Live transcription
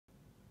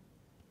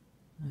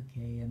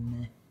Okay,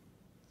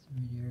 so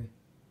here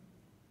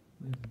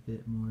we have a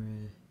bit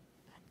more,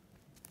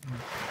 a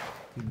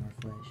few more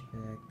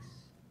flashbacks.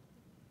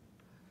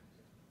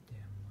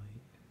 Damn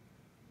light.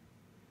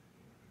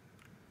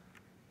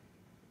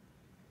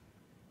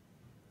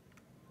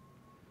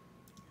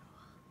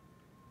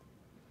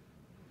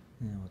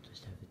 Now we'll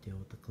just have to deal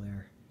with the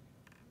glare.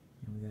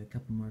 And we got a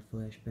couple more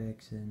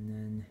flashbacks, and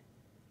then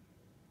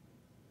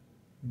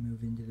we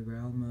move into the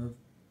realm of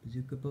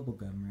Bazooka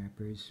bubblegum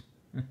wrappers.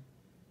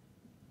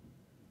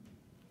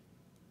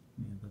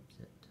 We have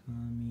Upset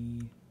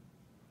Tommy,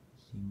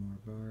 see more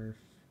Barf,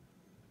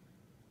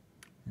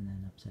 and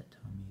then Upset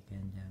Tommy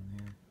again down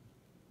there.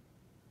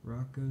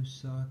 Rocco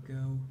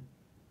Sacco,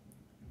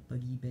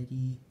 Buggy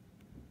Betty,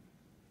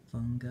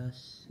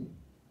 Fungus,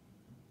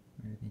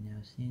 where are they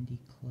now? Sandy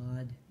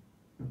Claude.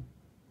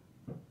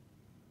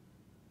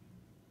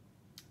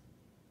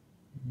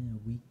 In a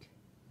week.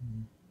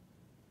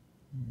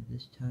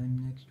 This time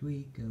next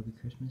week, it'll be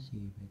Christmas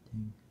Eve, I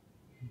think.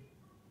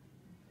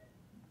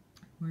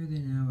 Where are they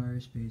now?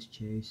 Aerospace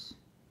Chase.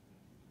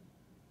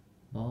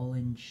 Ball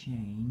and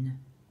Chain.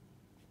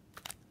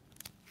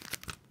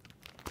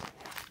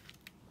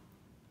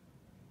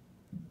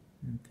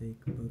 And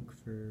Fake Book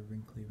for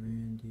Wrinkly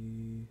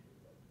Randy.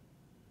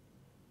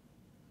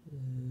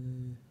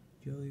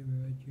 Jolly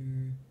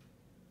Roger.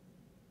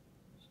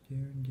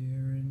 Starin'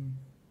 Darren.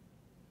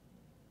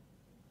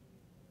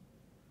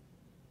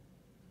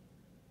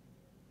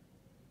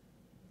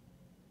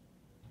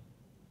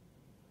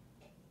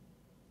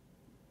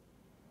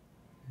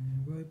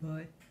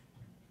 Robot,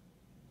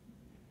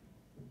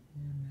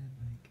 and Mad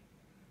Mike,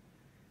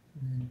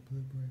 and then the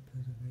blue board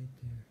puzzle right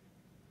there.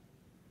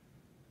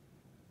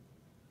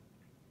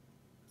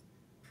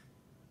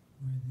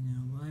 More than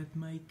now, Live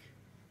Mike,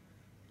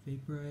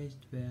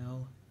 Vaporized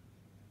Val,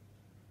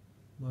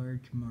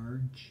 Large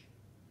Marge,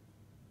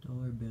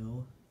 Dollar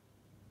Bill,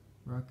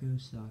 Rocco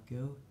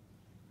Sacco,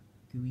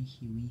 Gooey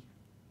Huey,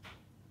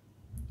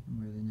 and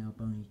more than now,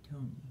 Boney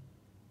Tony.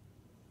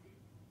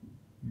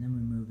 And then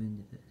we move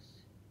into this.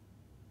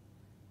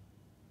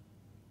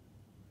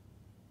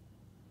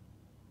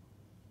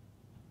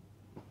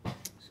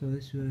 So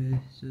this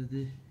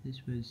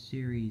was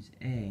Series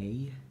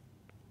A,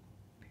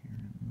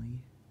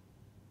 apparently.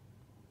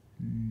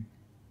 Number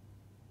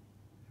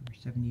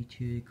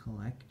 72 to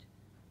collect.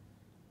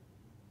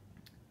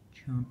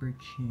 Chomper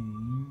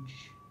Change.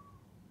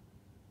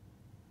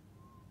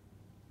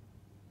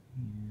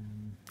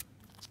 And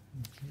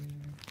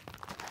there.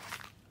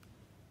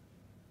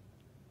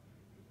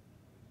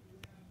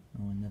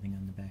 Oh, and nothing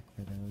on the back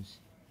for those.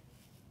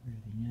 Where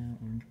are they now?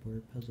 Orange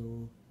board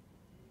puzzle.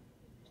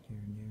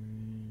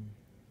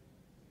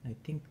 I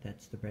think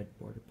that's the red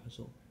border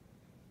puzzle.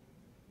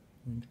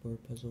 Orange board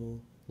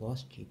puzzle,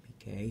 Lost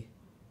GPK,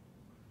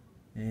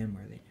 and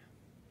where are they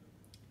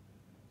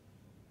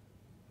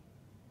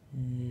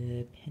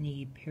now?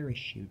 Penny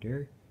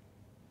Parachuter.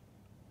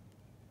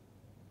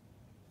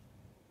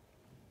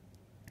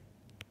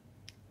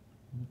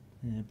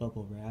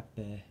 Bubble wrap.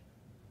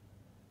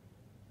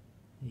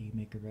 You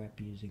make a wrap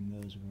using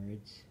those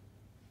words.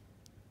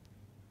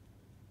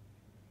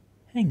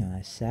 Hang on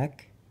a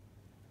sec.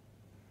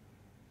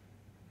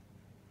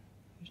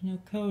 There's no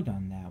code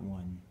on that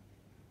one.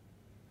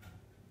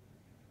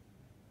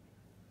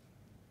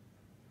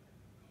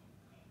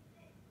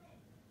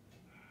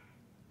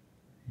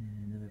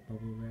 And another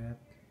bubble wrap.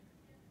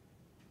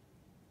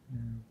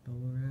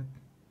 Bubble wrap.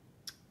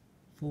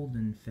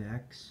 Fold-in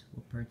facts.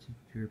 What parts of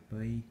your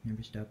body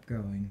never stop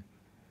growing?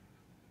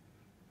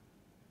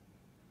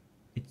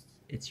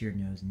 It's your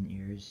nose and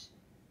ears.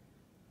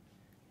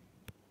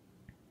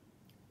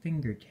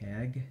 Finger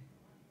tag.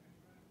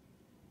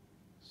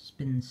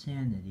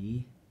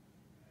 Spinsanity.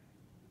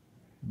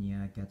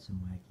 Yeah, I got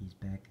some wackies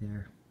back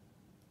there.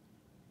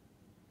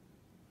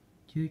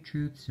 2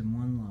 truths and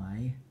 1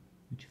 lie.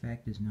 Which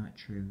fact is not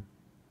true?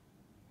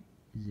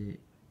 Is it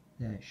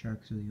that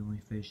sharks are the only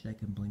fish that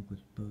can blink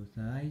with both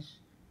eyes?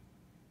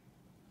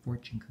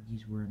 Fortune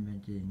cookies were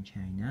invented in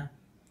China?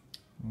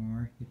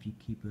 Or if you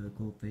keep a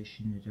goldfish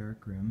in a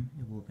dark room,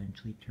 it will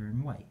eventually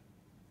turn white?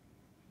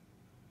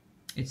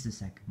 It's the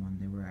second one.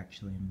 They were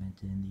actually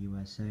invented in the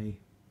USA.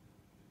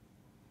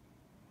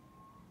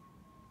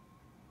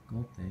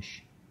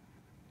 Goldfish.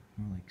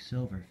 More like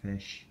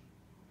silverfish.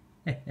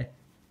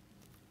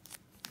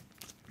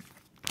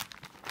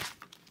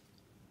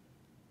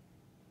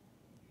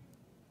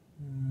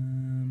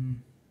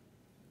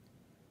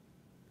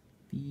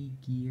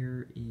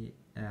 Figure it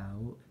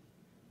out.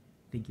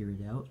 Figure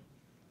it out.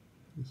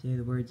 You say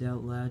the words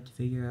out loud to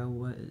figure out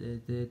what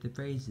the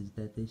phrases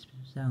that they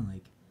sound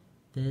like.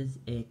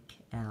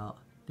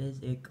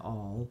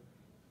 Physical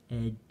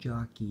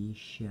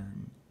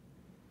education.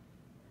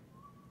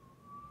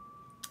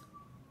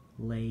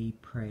 Lay,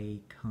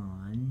 pray,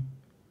 con.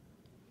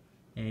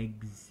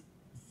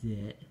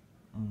 Exit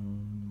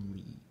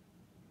only.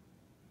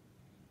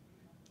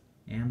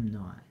 Am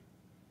not,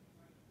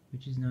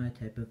 which is not a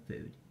type of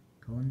food.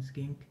 Colon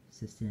skink,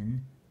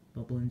 Sissin,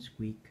 Bubble and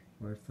Squeak,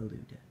 or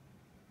Faluda.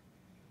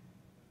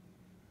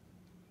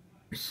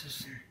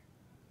 This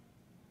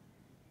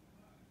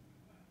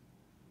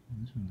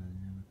one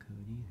doesn't have a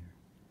code either.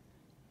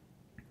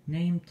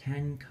 Name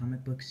 10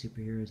 comic book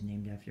superheroes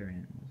named after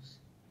animals.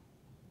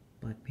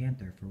 Black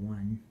Panther for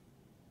one.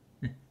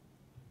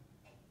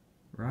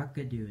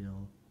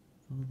 Rockadoodle.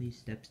 Follow these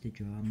steps to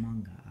draw a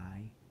manga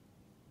eye.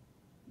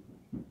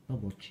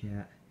 Bubble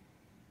chat.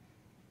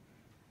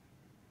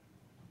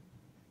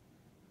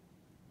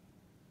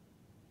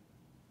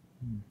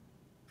 And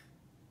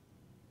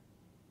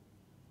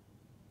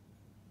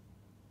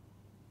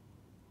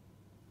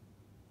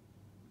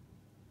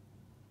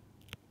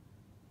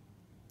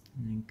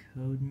then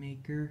Code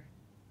Maker.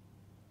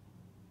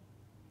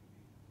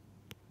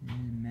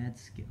 And Mad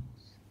Skills.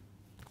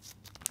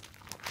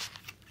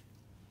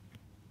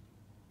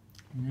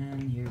 And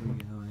then here we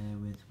go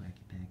with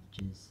Wacky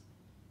Packages.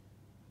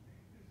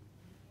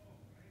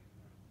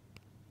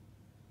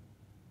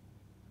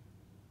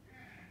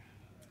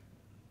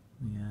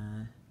 We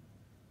got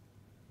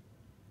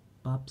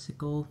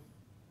Popsicle,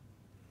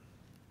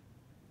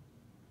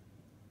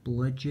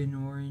 Bludgeon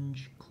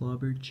Orange,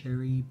 Clobber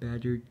Cherry,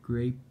 Battered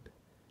Grape,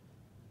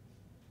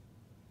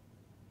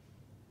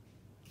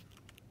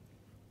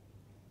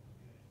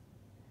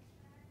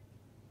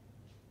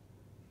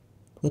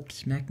 Lip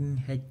Smacking,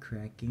 Head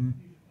Cracking,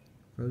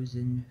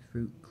 Frozen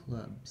Fruit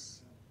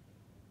Clubs.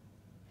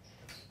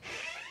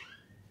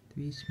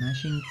 3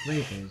 smashing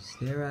flavors,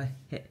 they're a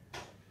hit.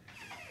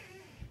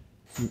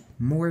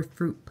 More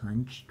Fruit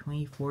Punch,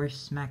 24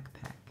 Smack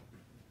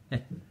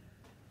Pack.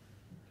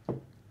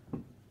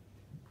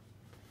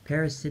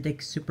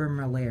 Parasitic Super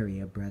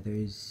Malaria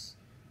Brothers.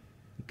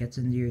 It gets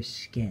under your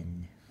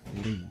skin.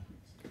 Flee.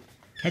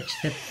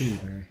 Catch the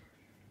Fever.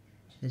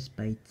 This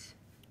bites.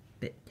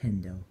 Bit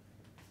Tendo.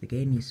 The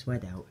game you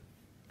sweat out.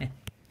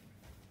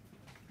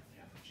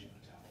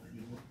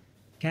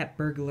 Cat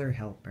Burglar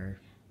Helper.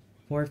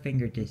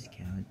 4-finger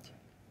discount.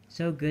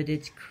 So good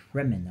it's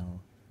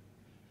criminal.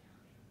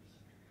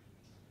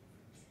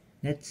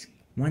 That's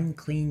one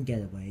clean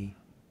getaway.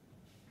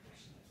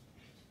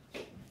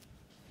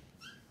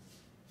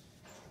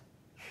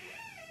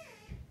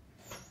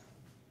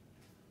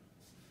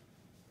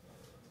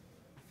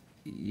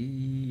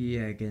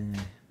 Yeah, gonna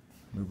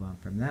move on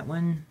from that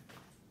one.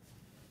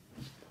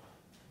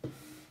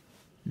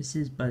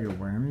 Mrs.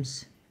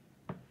 Butterworms.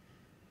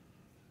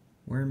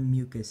 Worm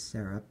mucus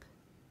syrup.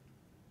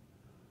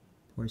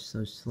 Pour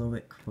so slow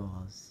it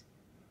crawls.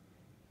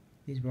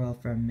 These were all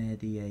from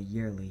the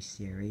yearly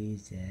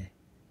series.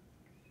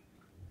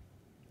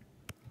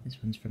 This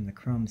one's from the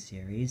Chrome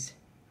series.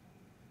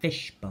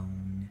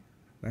 Fishbone.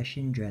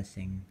 Russian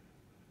dressing.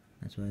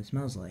 That's what it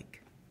smells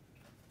like.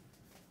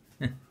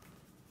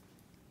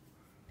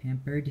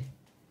 Pampered.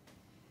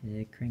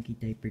 Cranky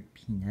diapered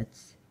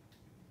peanuts.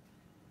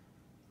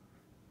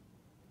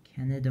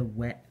 Canada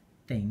Wet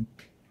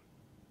Think.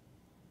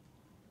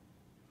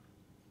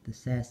 The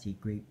sassy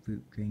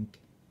grapefruit drink.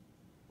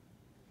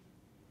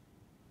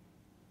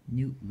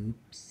 Newt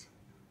Loops.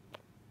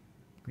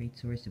 Great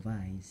source of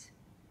eyes.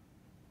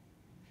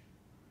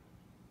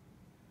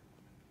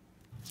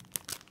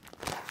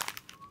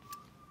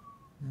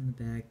 On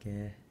the back,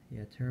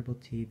 yeah, Terrible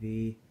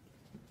TV.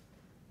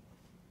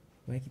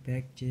 Wacky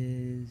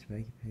Packages,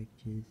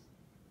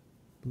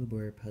 Blue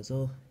Boy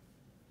Puzzle,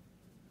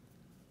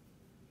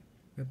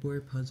 Red Boy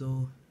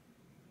Puzzle,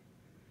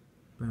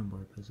 Brown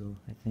Boy Puzzle,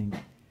 I think.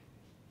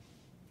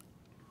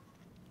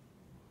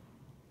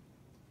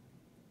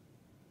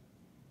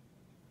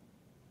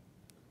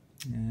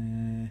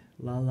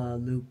 Lala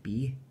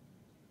Loopy.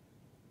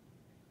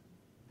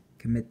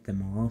 Commit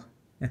them all.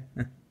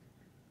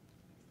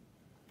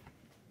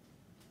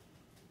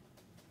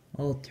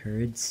 All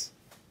turds.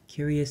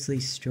 Curiously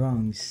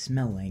strong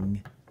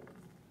smelling.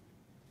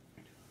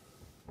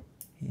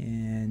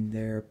 And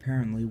they're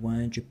apparently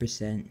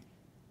 100%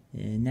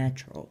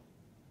 natural.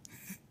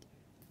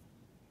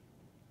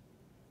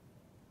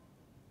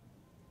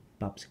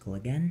 Popsicle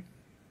again.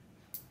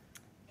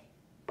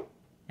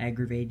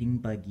 Aggravating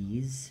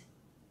buggies.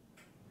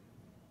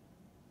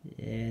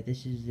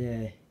 This is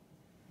a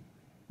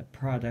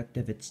product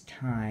of its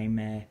time.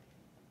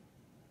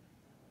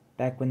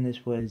 Back when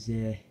this was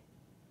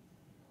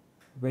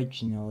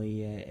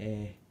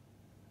originally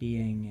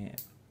being...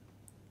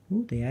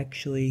 ooh, they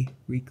actually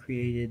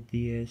recreated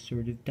the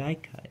sort of die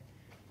cut.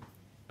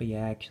 But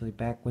yeah, actually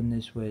back when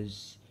this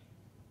was...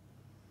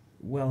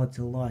 well, it's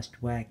a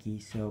lost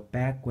Wacky, so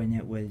back when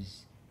it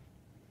was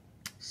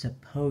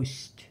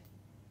supposed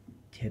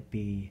to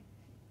be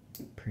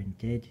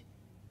printed,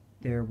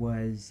 there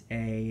was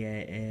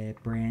a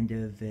brand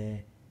of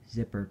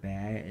zipper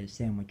bag,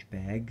 sandwich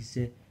bags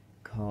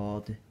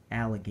called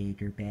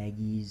alligator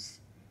baggies.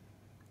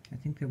 I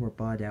think they were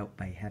bought out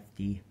by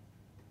Hefty.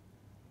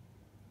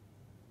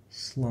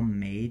 Slum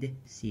Made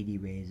seedy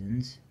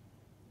raisins.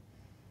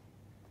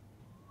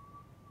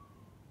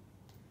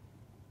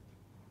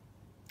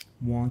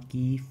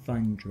 Wonky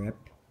Fun Drip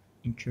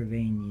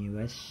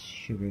intravenous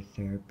sugar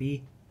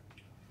therapy.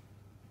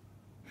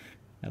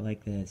 I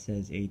like that it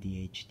says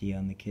ADHD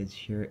on the kid's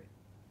shirt.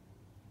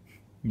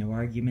 No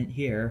argument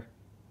here.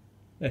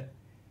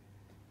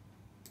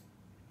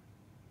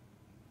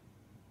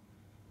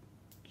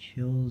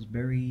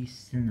 Chillsbury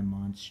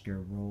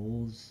Cinemonster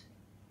Rolls.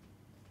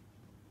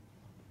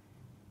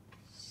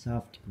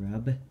 Soft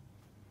Grub.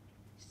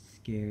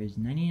 Scares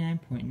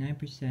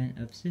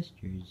 99.9% of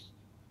sisters.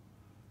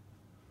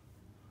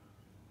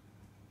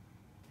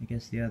 I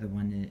guess the other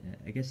one,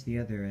 I guess the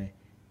other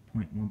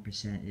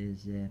 0.1%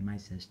 is my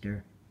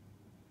sister.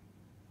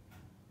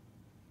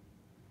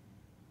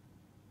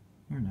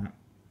 Or not.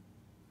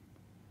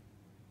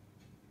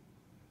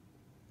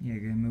 Yeah,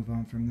 gonna move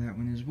on from that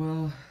one as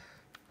well.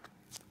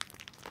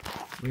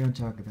 We don't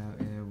talk about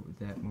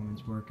that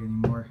woman's work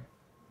anymore.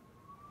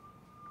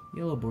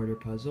 Yellow border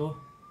puzzle.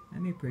 I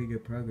made pretty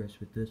good progress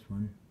with this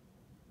one.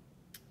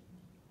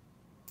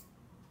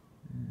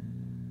 You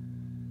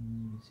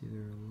can see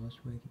there a lost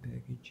Wacky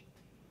package.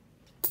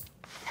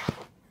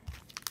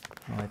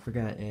 Oh, I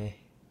forgot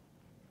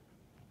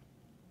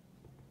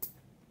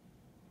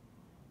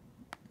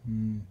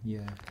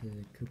yeah, the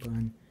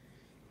coupon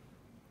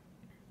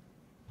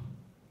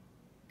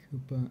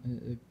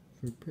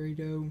for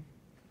Prado.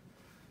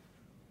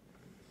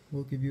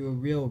 We'll give you a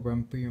real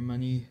run for your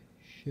money.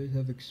 Should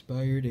have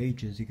expired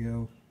ages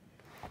ago.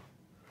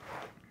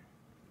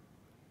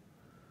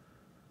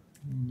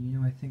 And, you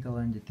know, I think I'll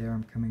end it there.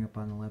 I'm coming up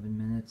on 11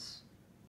 minutes.